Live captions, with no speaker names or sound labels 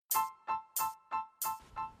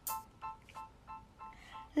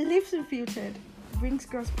Lives Unfiltered brings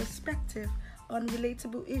girls' perspective on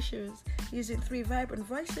relatable issues using three vibrant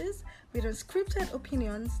voices with unscripted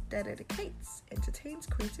opinions that educates, entertains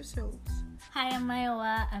creative souls. Hi, I'm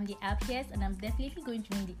Mayowa. I'm the happiest, and I'm definitely going to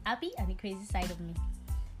bring the happy and the crazy side of me.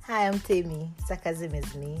 Hi, I'm Temi. Sarcasm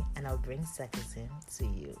is me, and I'll bring sarcasm to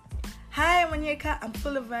you. Hi, I'm Anyeka. I'm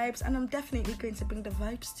full of vibes, and I'm definitely going to bring the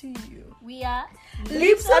vibes to you. We are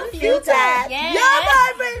Lips Unfiltered. Yeah.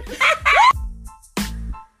 Yeah, baby.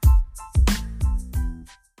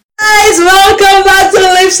 Guys, welcome back to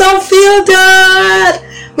Lips Unfiltered.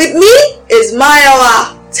 With me is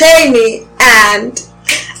Mayowa, Temi, and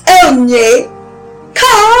Onyeka.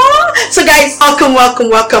 So guys, welcome.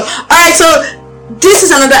 Alright, so this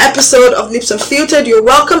is another episode of Lips Unfiltered. You're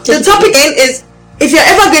welcome. The topic is, if you're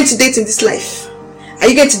ever going to date in this life, are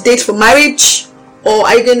you going to date for marriage or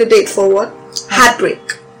are you going to date for what?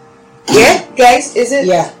 Heartbreak. Yeah, guys, is it?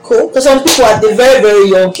 Yeah. Cool. Because some people at the very, very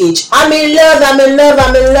young age, I'm in love.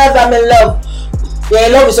 You're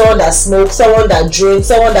in love with someone that smokes, someone that drinks,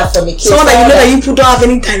 someone that fornicates. Someone that you know that you people don't have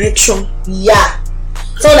any direction. Yeah.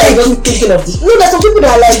 Someone that is just thinking of the... No, there's some people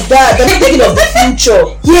that are like that. They're not thinking of the future.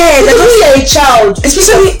 Yeah, they're Especially just... you're a child.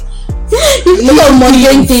 Especially... You think of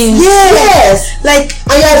mundane things. Yes. Like...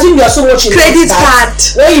 And you assume you are so much in credit that card.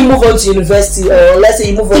 when you move on to university, or let's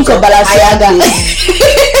say you move on Think to of Balenciaga.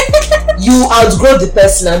 you outgrow the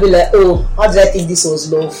person and be like, oh, how did I think this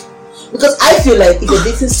was love? Because I feel like if you're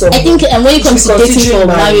dating someone, I think when it comes to dating considering for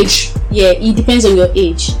marriage, yeah, it depends on your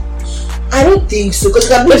age. I don't think so, because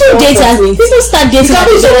People start dating at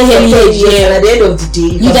a very early age, and at the end of the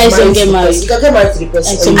day, you guys don't get married. You can get married to the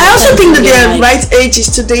person. I also think that their right age is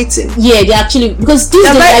to dating. Yeah, they actually, because these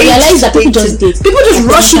days I realize that people just date. People just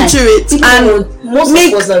rush into it and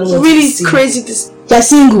make really crazy this. They're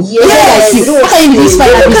single. Yes. How can you be this far?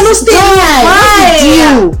 You cannot stay.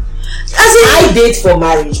 Why? As in, I date for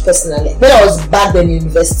marriage personally. When I was back then in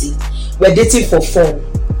university, we're dating for fun.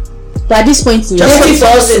 But at this point, Dating for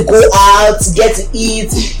us to go out, get to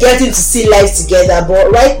eat, getting to see life together.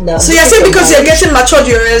 But right now, so you're saying because you're getting matured,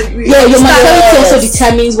 your maturity also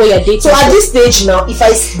determines what you're dating. So at this stage now, if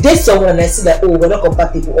I date someone and I see that, oh, we're not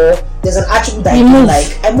compatible, or there's an attribute that I don't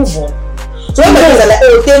like, I move on. So when my friends are like,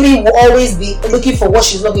 oh, Temi will always be looking for what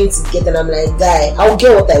she's not going to get, and I'm like, guy, I'll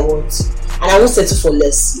get what I want, and I won't settle for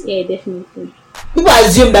less. Yeah, definitely. People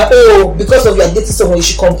assume that, oh, because of your dating someone, you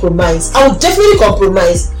should compromise. I will definitely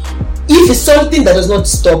compromise if it's something that does not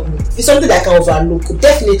disturb me. If it's something that I can overlook,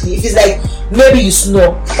 definitely. If it's like maybe you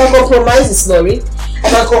snore, I can compromise in snoring. I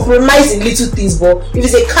can compromise in little things. But if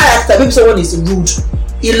it's a character, maybe someone is rude,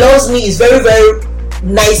 he loves me, is very, very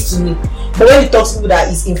nice to me, but when he talks to people that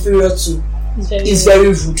he's inferior to, it's very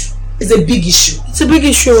rude. It's a big issue. It's a big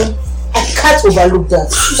issue. I can't overlook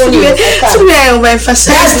that. So we are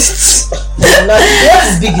overemphasized. What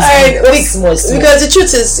is big is big, small. Because the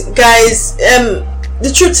truth is, guys,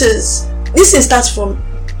 the truth is, this thing starts from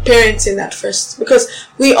parenting at first. Because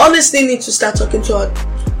we honestly need to start talking to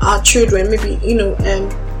our children, maybe,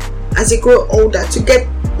 as they grow older, to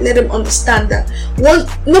let them understand that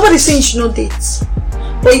nobody's saying you should not date,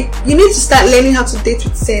 but you need to start learning how to date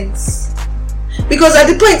with sense. Because at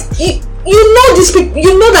the point, you know these people,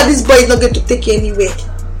 you know that this boy is not going to take you anywhere.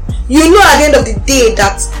 You know at the end of the day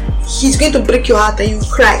that he's going to break your heart and you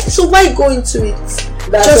cry. So why go into it?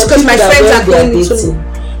 Just because my friends are going into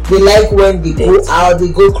it. They like when they go out,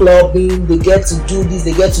 they go clubbing, they get to do this,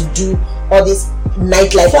 they get to do all this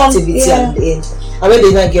nightlife activity at the end. And when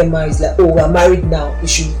they not get married, it's like, oh, we're married now, we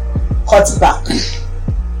should cut back.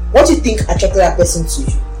 What do you think attracted that person to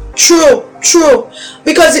you? True.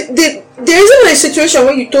 Because there isn't a situation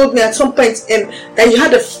where you told me at some point that you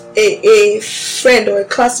had a friend or a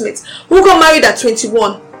classmate who got married at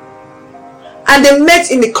 21 and they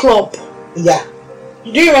met in the club. Yeah.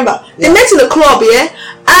 Do you remember? Yeah. They met in the club, yeah?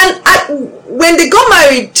 And when they got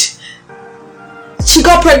married, she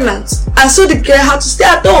got pregnant, and so the girl had to stay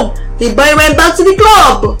at home. The boy went back to the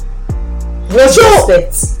club. What's your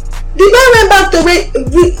respect? The boy went back the way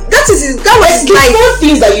that was like four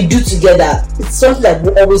things that you do together. It's something that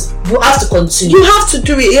you have to continue. You have to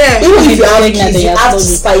do it, yeah. Even if you have kids, you have to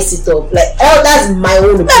spice it up. Like, that's my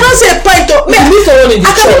own opinion. I don't say point up. I can be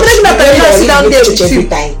pregnant and you sit down there with you.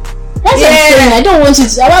 That's what I'm saying. I don't want you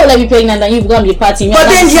to. Why would I be pregnant and you become the party? But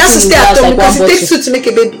then he has to stay at home because it takes two to make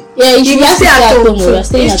a baby. Yeah, you have to stay at home.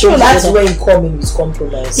 It's true. That's where you come in with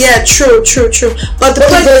compromise. Yeah, true. But the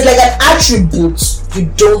point is, like an attribute you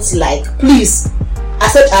don't like, please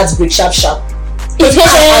accept heartbreak sharp.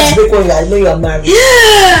 Heartbreak when you know you are married.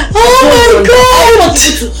 Yeah. Oh my God.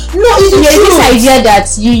 No, it's this idea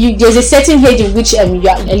that you there's a certain age in which you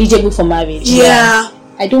are eligible for marriage. Yeah.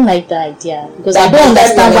 I don't like that idea because That I don't by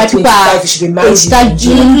the time understand why you're people 25, are you should be married.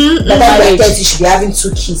 extending By the time you're marriage. 30, you should be having 2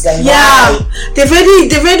 kids. Like, Yeah,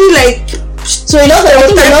 they've already like. So a lot of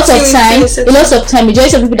Stereotypes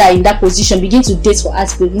majority of people that are in that position begin to date for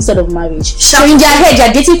heartbreak instead of marriage. So Sharp. in their head, they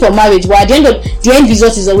are dating for marriage, but at the end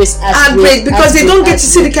result is always Heartbreak because they don't get to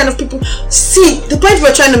see the kind of people. See, the point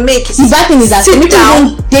we're trying to make is The bad thing is that sit people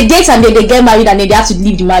down. they date and then they get married and then they have to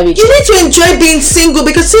leave the marriage. You need to enjoy being single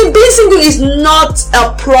because see, being single is not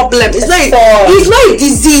a problem. It's not a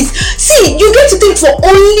disease. See, you get to think for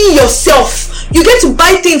only yourself. You get to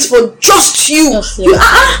buy things for just you. Yes, You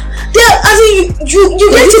as in you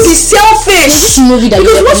get to be selfish. This movie that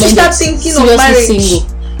because you once you start recommended, thinking of marriage, single.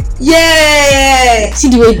 yeah. See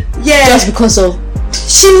the way just because of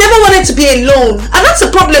She never wanted to be alone, and that's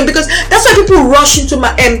a problem because that's why people rush into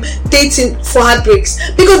my dating for heartbreaks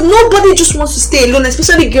because nobody just wants to stay alone,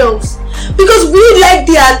 especially girls. Because we like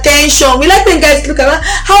the attention. We like when guys look around.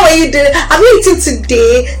 How are you doing? Have you eaten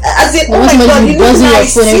today? As in, oh my god, you look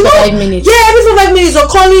nice. Your phone every 5 minutes. Yeah, every 5 minutes or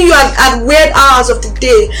calling you at weird hours of the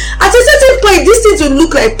day. At a certain point, these things will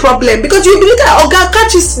look like problem because you'll be looking at, oh God,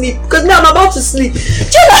 can't you sleep? Because now I'm about to sleep.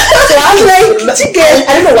 So I'm like, chicken.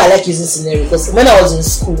 I don't know why I like using scenario because when I was in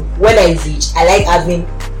school, when I read, I like having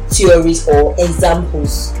theories or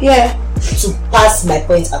examples. Yeah. To pass my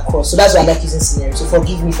point across, so that's why I like using scenario. So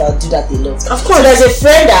forgive me if I'll do that a lot. Of course. So there's a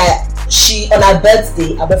friend that she on her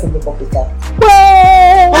birthday, her boyfriend broke up with her.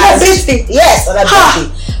 On her birthday? Yes, on her birthday.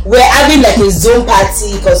 We're having like a Zoom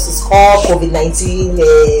party because it's all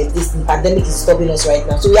COVID-19. This pandemic is stopping us right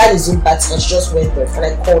now. So we had a Zoom party and she just went off and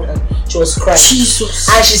I called and she was crying.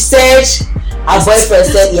 Jesus. And she said her boyfriend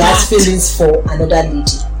said he has feelings for another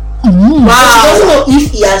lady. Wow. She doesn't know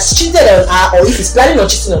if he has cheated on her or if he's planning on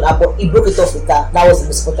cheating on her, but he broke it off with her. That was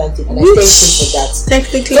the most important thing, and I thanked him for that.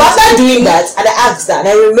 Technically. So after doing that, and I asked her, and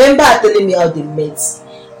I remember her telling me how they met.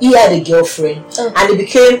 He had a girlfriend, and they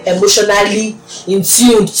became emotionally in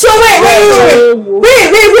tune. So wait,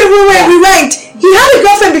 rewind. He had a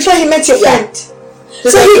girlfriend before he met your friend.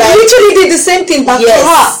 So he literally did the same thing back to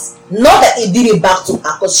her. Not that he did it back to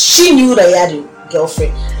her, because she knew that he had a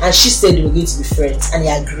girlfriend and she said they were going to be friends and he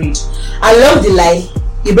agreed. Along the line,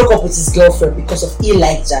 he broke up with his girlfriend because of he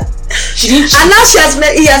liked her. She didn't, and now he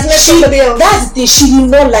has met somebody else. That's the thing, she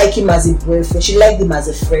did not like him as a boyfriend, she liked him as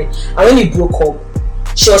a friend. And when he broke up,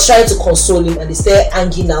 she was trying to console him and they started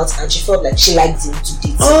hanging out and she felt like she liked him to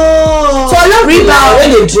date. Oh, so along the line,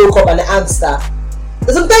 when they broke up and I asked her,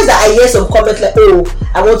 sometimes I hear some comments like, oh,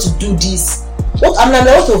 I want to do this. I'm like,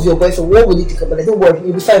 what of your boyfriend? What will you think about it? Don't worry,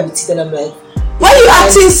 you'll be fine with it. And I'm like, why are you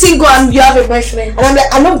acting single and you have a boyfriend? And I'm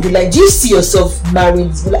like, I'm not like, do you see yourself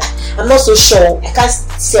marrying? Like, I'm not so sure. I can't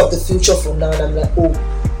see of the future from now. And I'm like, oh.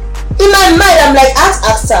 In my mind, I'm like,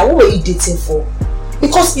 ask her, what were you dating for?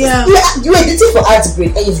 Because you were dating for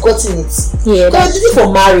heartbreak and you've gotten it. Yeah. Because you're dating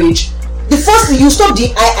for marriage. The first thing, you stop the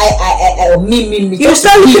I me. You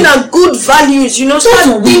start looking at good values. You know,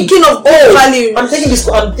 start thinking of good values. I'm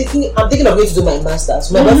thinking of going to do my masters.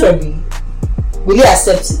 My boyfriend will he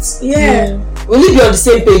accept it? Yeah. Will he be on the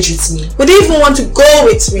same page with me? Would he even want to go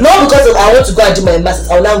with me? Not because I want to go and do my masters.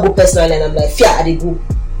 I will now go personally and I'm like, fear, I go.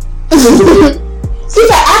 So if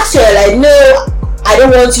I ask you, like, no, I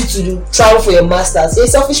don't want you to travel for your masters. You're a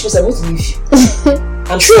selfish person. I'm going to leave you.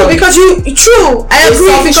 I'm true, sorry. because I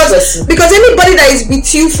agree because anybody that is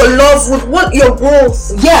with you for love would want your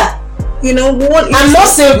growth. Yeah. You know, I'm not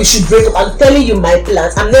saying we should break up. I'm telling you my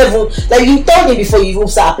plans. I'm never like you told me before you even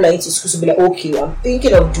start applying to school to be like, okay, I'm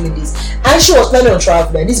thinking of doing this. And she was planning on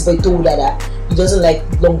traveling. And this boy told her that he doesn't like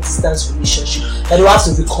long distance relationship. That he has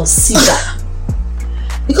to reconsider.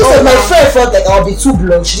 Because my friend felt like I'll be too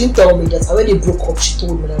blunt. She didn't tell me that. And when they broke up, she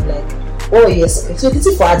told me. And I'm like, oh yes, okay. So it's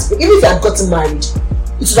for heartbreak. Even if I had gotten married,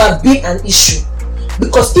 it would have been an issue.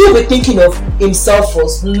 Because he would be thinking of himself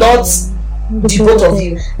first, not the both of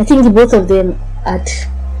you. I think the both of them there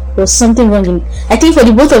was something wrong I think for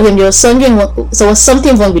the both of them there was something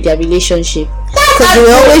wrong with their relationship. Because they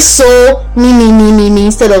were always so me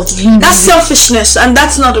instead of him. That's selfishness, and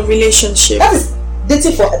that's not a relationship. That is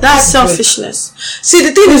dating for that's selfishness. See,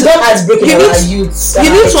 the thing is, not as breaking you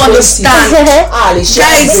need to understand, guys. This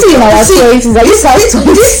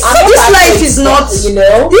life is not, this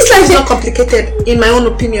life is not complicated. In my own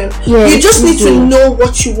opinion, you just need to know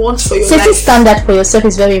what you want for your life. Setting standard for yourself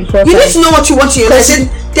is very important. You need to know what you want in your life.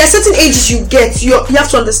 There are certain ages you get. You have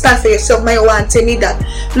to understand for yourself, Mayowa, and tell me that,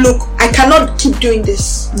 look, I cannot keep doing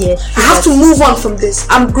this. Yes, I have to move on from this.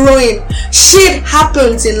 I'm growing. Shit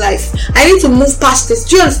happens in life. I need to move past this.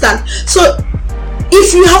 Do you understand? So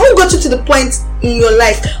if you haven't gotten to the point in your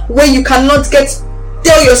life where you cannot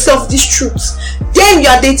tell yourself these truths, then you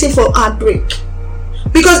are dating for heartbreak.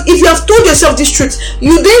 Because if you have told yourself this truth,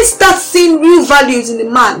 you then start seeing real values in the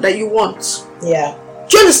man that you want. Yeah.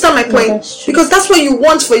 Do you understand my point? Because that's what you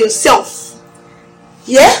want for yourself.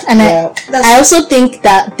 Yeah. And I also think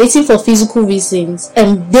that dating for physical reasons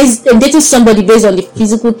and dating somebody based on the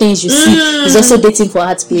physical things you see is also dating for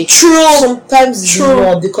heartbreak. True. Sometimes it's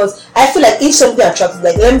not, because I feel like if something attractive,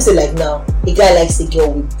 like let me say like now, a guy likes a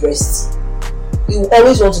girl with breasts, you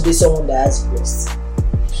always want to date someone that has breasts.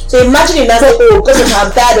 So imagine you now say, oh, because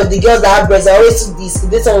I'm tired of the girls that have breasts, I always do this. If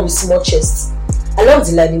there's someone with small chests, along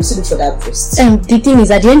the line, you still look for that breast. And the thing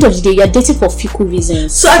is, at the end of the day, you're dating for fickle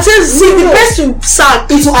reasons. So I tell you, see, the best to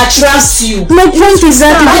suck, it will attract you. My point is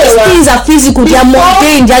that these things are physical, they are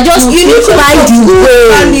mundane, they are just you need to find the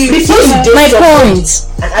way. Before you date My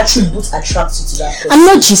point. An attribute attracts you to that person. I'm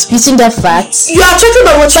not disputing that fact. You are talking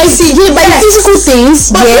about what you see. Yeah, by physical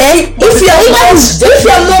things, But yeah. if you're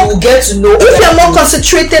more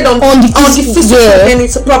concentrated on the physical, then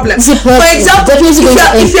it's a problem. It's a problem. For example, Definitely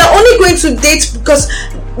if you're only going to date because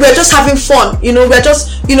we're just having fun, we're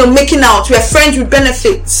just making out, we're friends with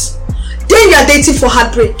benefits, then you're dating for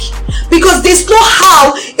heartbreak. Because there's no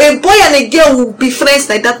how a boy and a girl will be friends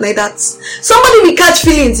like that. Somebody will catch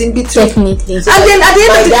feelings in between. Definitely. And then at the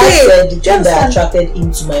end of the day, said the gem that attracted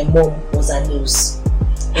him to my mom was her nails.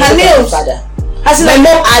 Her nails? Father. my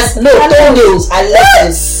mom has toenails. I love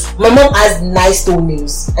this. My mom has nice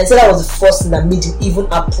toenails, and so that was the first thing that made him even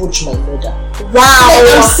approach my mother. Wow.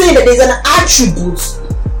 Like, I'm saying that there's an attribute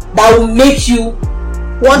that will make you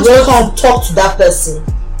want to come talk to that person.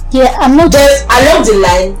 Yeah, I'm not just along the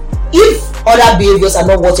line. If other behaviors are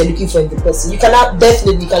not what you're looking for in the person, you can let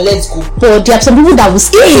go. But there are some people that will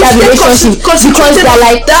stay in that relationship because they're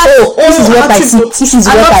like, this is what I see, this is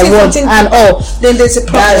what I want, and then there's a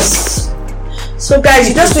problem. So guys,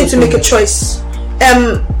 you just need to make a choice.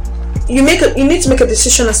 You need to make a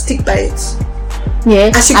decision and stick by it.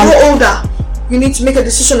 Yeah. As you grow older, you need to make a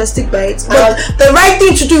decision and stick by it. But the right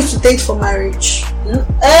thing to do is to date for marriage.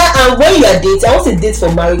 And when you are dating, I want to date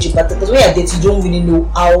for marriage, but because when you are dating, you don't really know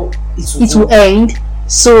how it will end.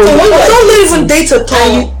 So when don't even date at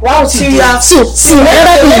all. Wow, see another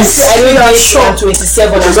thing is I'm sure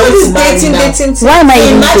 27. I'm going to marry now. Why am I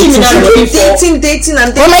even dating?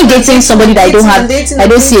 Why am I dating somebody that I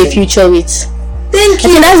don't see a future with? Thank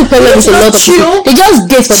you. I think that's the problem with a lot of people. They just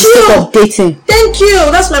date for the sake of dating. Thank you.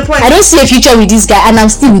 That's my point. I don't see a future with this guy, and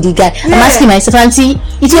I'm still with the guy. Yeah. I'm asking myself, Auntie,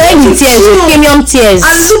 it will end in tears, premium tears.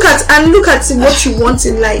 And look at what you want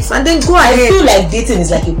in life, and then go ahead. I feel like dating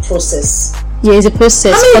is like a process. Yeah, it's a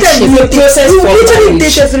process. How many times you literally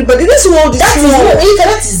date everybody? This world is small.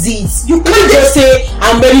 That is it. You can't just say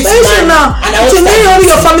I'm ready to marry now, and I want to marry all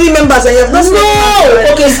your family members, and you have not.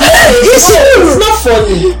 No, okay, it's not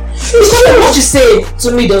funny. Because what you say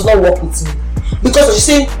to me does not work with me. Because what you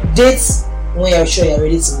say dates when you're sure you're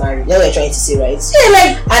ready to marry. That's what you're trying to say, right?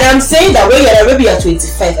 Yeah, and I'm saying that when maybe you're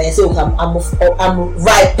 25 and you say, okay, I'm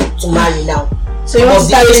ripe to marry now. So you want to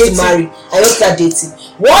start dating to marry, and you start dating.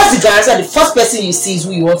 What's the guarantee? The first person you see is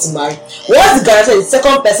who you want to marry. What's the guarantee? The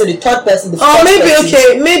second person, the third person, the fourth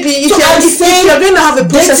person. Maybe if you're going to have a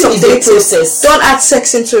process of dating, don't add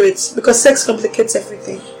sex into it, because sex complicates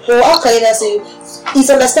everything. Well, how can you say it's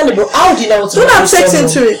understandable? How do you know what to don't have sex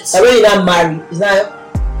into it? Like when you're not married, it's not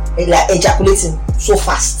like ejaculating so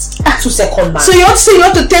fast. 2 second mark. So you want to say you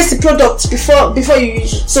want to test the product before you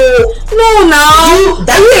use it. So no,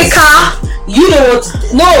 a car. You don't want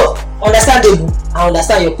to, no, understandable. I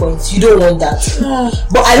understand your point. You don't want that.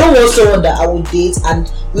 But I don't want someone that I will date and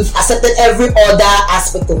we've accepted every other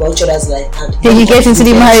aspect of each other's life, and then you get into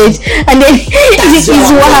the marriage and then it's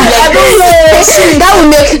wild. I don't know. That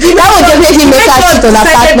will definitely make us cheat on our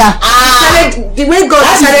partner. The way God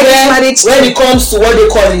decided this marriage, when it comes to what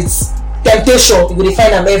they call it, temptation, you will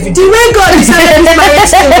find them every day. The way God decided this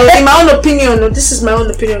marriage thing, in my own opinion, this is my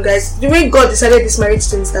own opinion, guys. The way God decided this marriage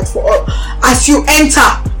thing is that for all, as you enter,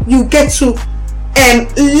 you get to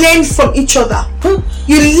learn from each other.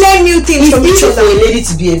 You learn new things from each other. For a lady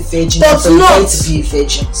to be a virgin, but not to be a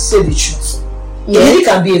virgin. Say the truth. A lady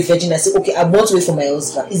can be a virgin and say, okay, I want to wait for my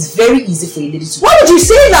husband. It's very easy for a lady to. Why would you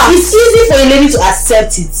say that? It's easy for a lady to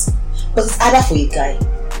accept it, but it's harder for a guy.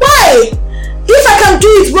 Why? If I can do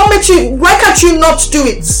it, why can't you not do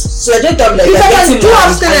it? So I don't talk like if I can do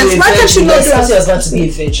abstinence, why can't you not do abstinence? To be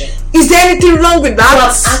a virgin. Is there anything wrong with that?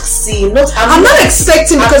 I'm not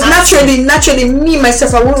expecting, because naturally, me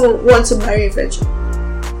myself, I wouldn't want to marry a virgin.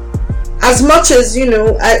 as much as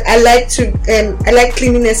I like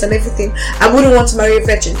cleanliness and everything, I wouldn't want to marry a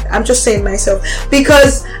virgin. I'm just saying myself,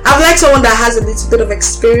 because I would like someone that has a little bit of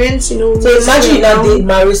experience. So imagine you now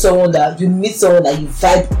marry someone that you meet someone that you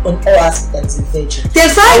vibe on all aspects as a virgin. They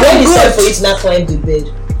vibe. And when it's time for you to now climb the bed,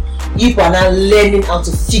 you are now learning how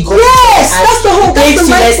to figure. Yes, that's the whole.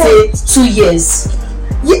 Let's say 2 years.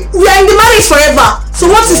 We are in the marriage forever. So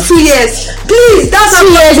what is 2 years? Please, that's 2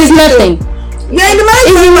 years is nothing. Yeah, in the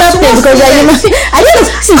marriage It's nothing because I don't know.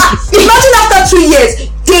 Imagine after 2 years,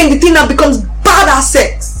 then the thing now becomes bad as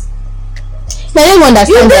sex. I don't even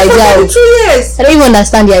understand the idea of 2 years. I don't even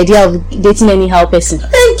understand the idea of dating anyhow person.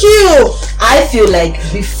 Thank you. I feel like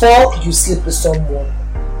before you sleep with someone,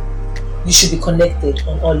 you should be connected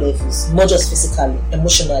on all levels, not just physically,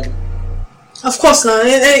 emotionally. Of course, now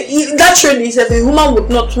naturally, if a woman would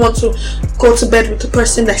not want to go to bed with a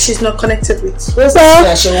person that she's not connected with.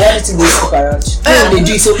 Yeah, she wanted to sleep around. They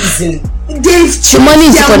do it so easily. The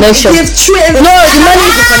money is the connection. No, the money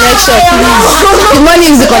is the connection, please. The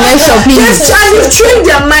money is the connection, please. They've trained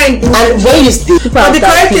their mind. And when you date, but the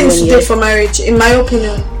correct thing is to date for marriage, in my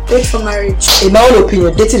opinion. Date for marriage. In my own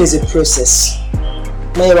opinion, dating is a process.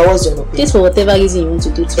 Maybe what's your opinion? Date for whatever reason you want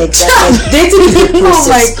to do. Exactly. Dating is a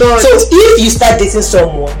process. Oh my god. So if you start dating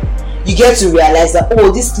someone, you get to realize that,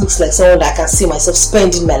 oh, this looks like someone that I can see myself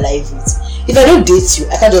spending my life with. If I don't date you,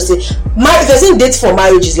 I can't just say if I say date for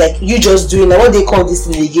marriage is like you just doing like what they call this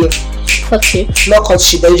thing again. Okay. Not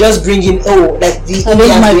courtship, but you just bring in like the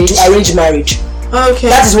arranged marriage. Okay.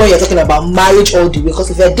 That is what you're talking about, marriage all the way. Because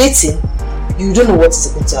if you're dating, you don't know what is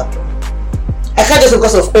going to happen. I can't just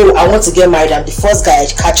because of I want to get married, I'm the first guy I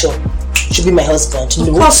catch up should be my husband.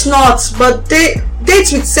 No. Of course not, but date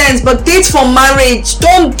with sense, but date for marriage.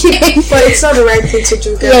 Don't keep but it's not the right thing to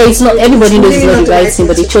do, guys. Yeah, it's not, everybody knows it's not the right thing,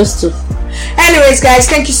 but they chose to. Anyways, guys,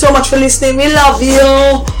 thank you so much for listening. We love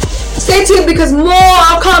you. Stay tuned because more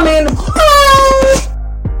are coming.